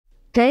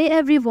Hey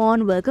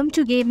everyone, welcome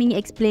to Gaming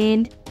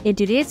Explained. In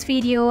today's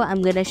video,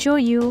 I'm gonna show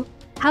you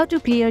how to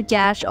clear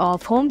cache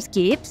of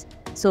Homescapes.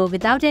 So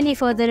without any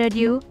further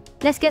ado,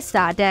 let's get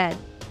started.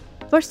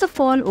 First of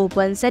all,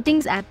 open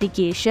Settings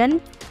application.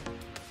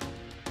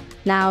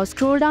 Now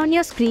scroll down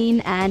your screen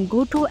and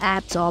go to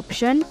Apps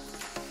option.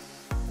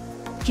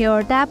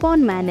 Here tap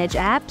on Manage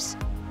Apps.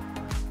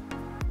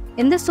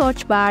 In the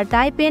search bar,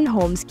 type in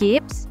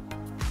Homescapes.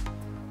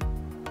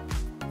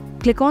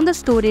 Click on the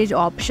Storage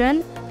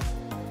option.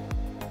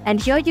 And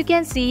here you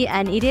can see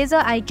an eraser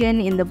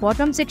icon in the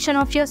bottom section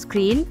of your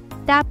screen.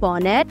 Tap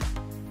on it.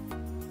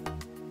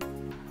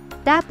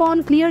 Tap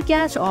on Clear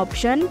Cache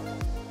option.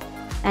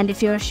 And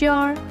if you're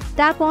sure,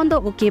 tap on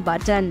the OK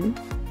button.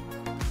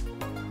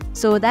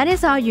 So that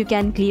is how you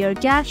can clear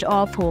cache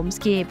of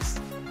Homescapes.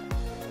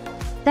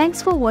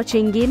 Thanks for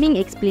watching Gaming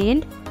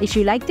Explained. If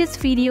you like this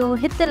video,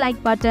 hit the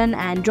like button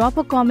and drop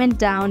a comment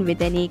down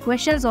with any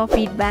questions or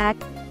feedback.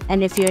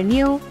 And if you're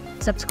new,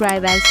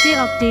 subscribe and stay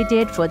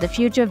updated for the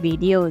future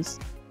videos.